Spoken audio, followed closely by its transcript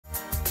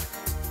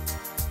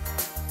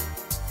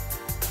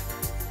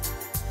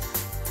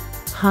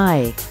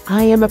Hi,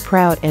 I am a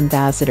proud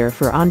ambassador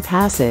for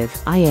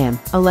Onpassive. I am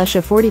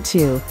Alesha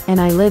 42, and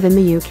I live in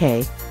the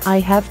UK. I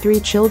have 3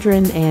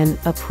 children and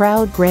a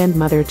proud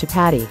grandmother to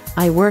Patty.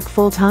 I work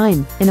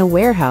full-time in a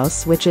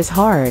warehouse, which is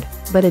hard,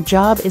 but a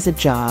job is a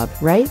job,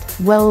 right?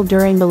 Well,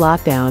 during the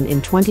lockdown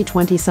in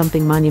 2020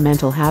 something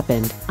monumental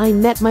happened. I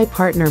met my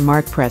partner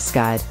Mark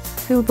Prescott,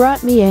 who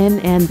brought me in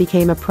and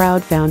became a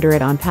proud founder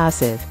at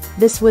Onpassive.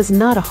 This was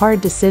not a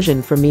hard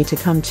decision for me to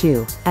come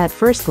to. At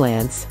first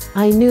glance,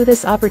 I knew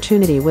this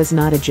opportunity was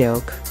not a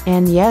joke.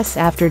 And yes,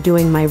 after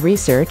doing my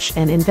research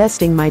and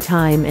investing my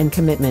time and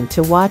commitment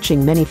to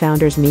watching many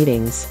founders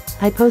meetings,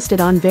 I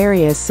posted on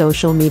various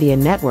social media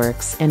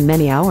networks and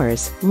many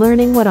hours,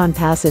 learning what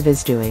Onpassive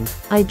is doing.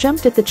 I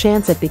jumped at the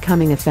chance at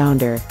becoming a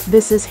founder.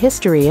 This is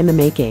history in the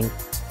making.